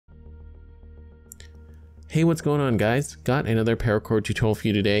Hey, what's going on, guys? Got another paracord tutorial for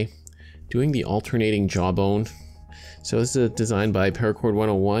you today, doing the alternating jawbone. So this is designed by Paracord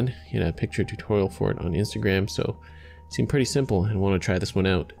 101. You had a picture tutorial for it on Instagram, so it seemed pretty simple and want to try this one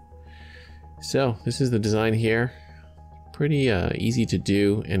out. So this is the design here. Pretty easy to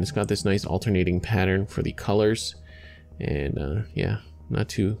do, and it's got this nice alternating pattern for the colors, and yeah, not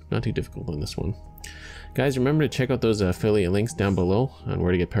too difficult on this one. Guys, remember to check out those affiliate links down below on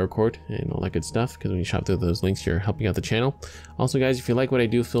where to get paracord and all that good stuff, because when you shop through those links, you're helping out the channel. Also, guys, if you like what I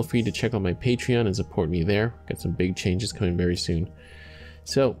do, feel free to check out my Patreon and support me there. Got some big changes coming very soon.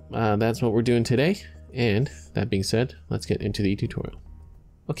 So that's what we're doing today, and that being said, let's get into the tutorial.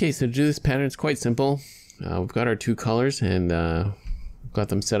 Okay, so to do this pattern, it's quite simple. We've got our two colors, and we've got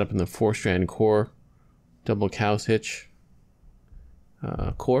them set up in the 4-strand core, double cow's hitch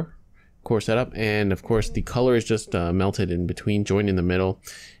core setup, and of course the color is just melted in between, joined in the middle,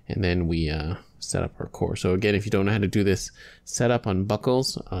 and then we set up our core. So again, if you don't know how to do this setup on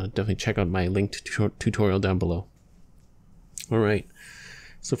buckles, definitely check out my linked tutorial down below. All right,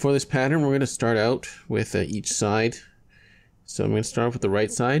 so for this pattern, we're going to start out with each side. So I'm going to start off with the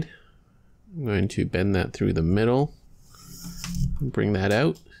right side. I'm going to bend that through the middle and bring that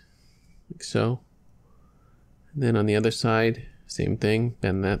out like so. And then on the other side, same thing,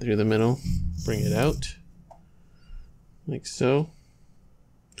 bend that through the middle, bring it out like so.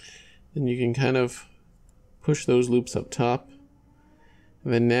 Then you can kind of push those loops up top.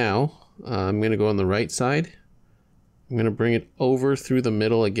 And then now I'm going to go on the right side. I'm going to bring it over through the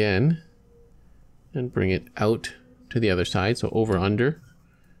middle again and bring it out to the other side. So over under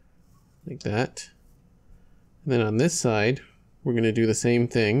like that. And then on this side, we're going to do the same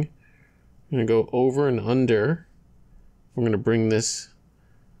thing. I'm going to go over and under. We're going to bring this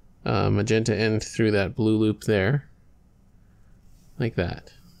magenta end through that blue loop there, like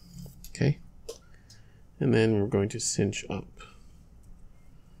that. Okay. And then we're going to cinch up.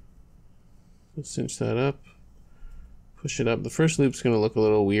 So cinch that up, push it up. The first loop's going to look a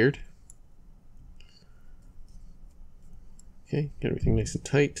little weird. Okay, get everything nice and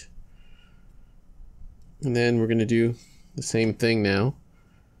tight. And then we're going to do the same thing now.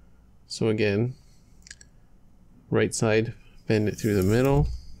 So again, right side, bend it through the middle.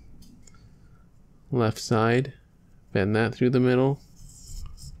 Left side, bend that through the middle.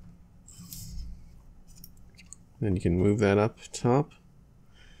 Then you can move that up top.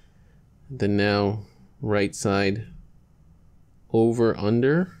 Then now, right side, over,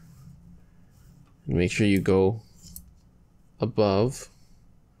 under. And make sure you go above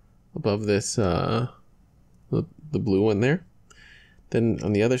this, the blue one there. Then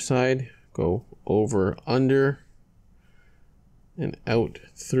on the other side, go over, under, and out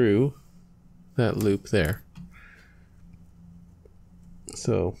through that loop there.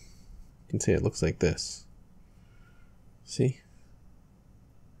 So you can see it looks like this. See?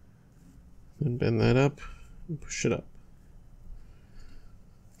 And bend that up and push it up.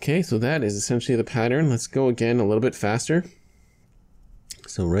 Okay, so that is essentially the pattern. Let's go again a little bit faster.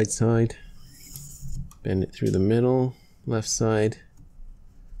 So right side, bend it through the middle. Left side,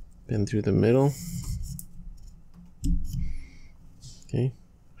 bend through the middle. Okay,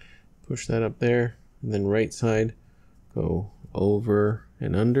 push that up there, and then right side, go over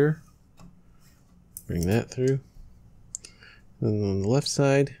and under, bring that through. And then on the left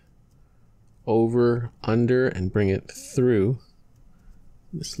side, over, under, and bring it through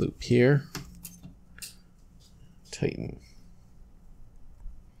this loop here. Tighten.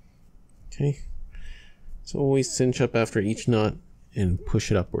 Okay, so always cinch up after each knot and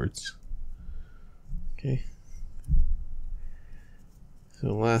push it upwards. Okay.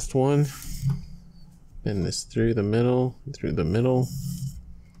 So last one, bend this through the middle, and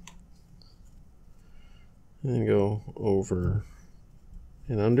then go over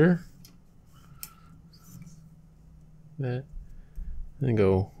and under that, and then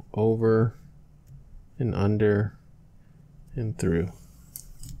go over and under and through.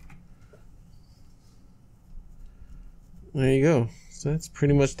 There you go. So that's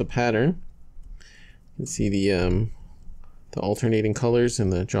pretty much the pattern. You can see the alternating colors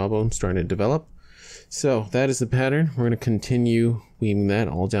and the jawbone starting to develop. So that is the pattern. We're going to continue weaving that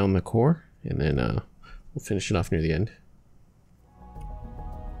all down the core, and then we'll finish it off near the end.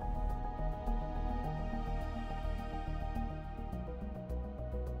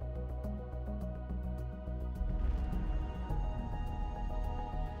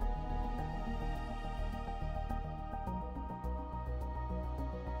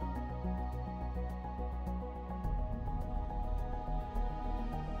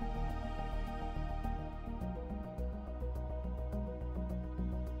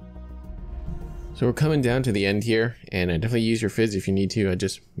 So we're coming down to the end here, and definitely use your fids if you need to. I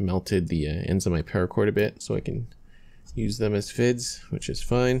just melted the ends of my paracord a bit so I can use them as fids, which is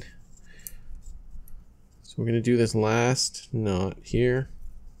fine. So we're going to do this last knot here.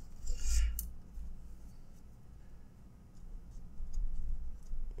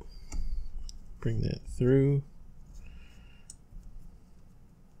 Bring that through.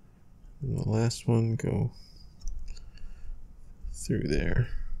 And the last one go through there.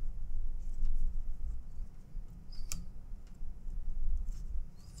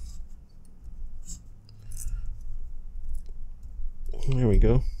 There we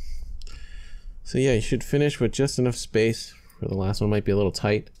go. So yeah, you should finish with just enough space. For the last one might be a little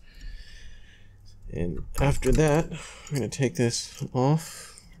tight. And after that, I'm going to take this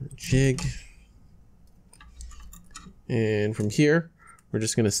off, jig. And from here, we're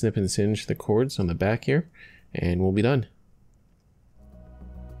just going to snip and singe the cords on the back here, and we'll be done.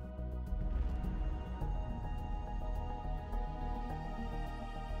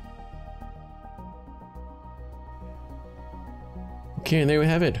 Okay, and there we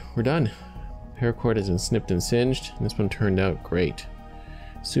have it. We're done. Paracord has been snipped and singed, and this one turned out great.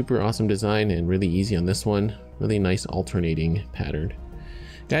 Super awesome design and really easy on this one. Really nice alternating pattern.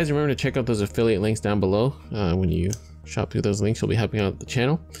 Guys, remember to check out those affiliate links down below. When you shop through those links, you'll be helping out the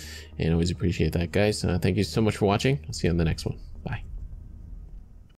channel, and always appreciate that, guys. Thank you so much for watching. I'll see you on the next one.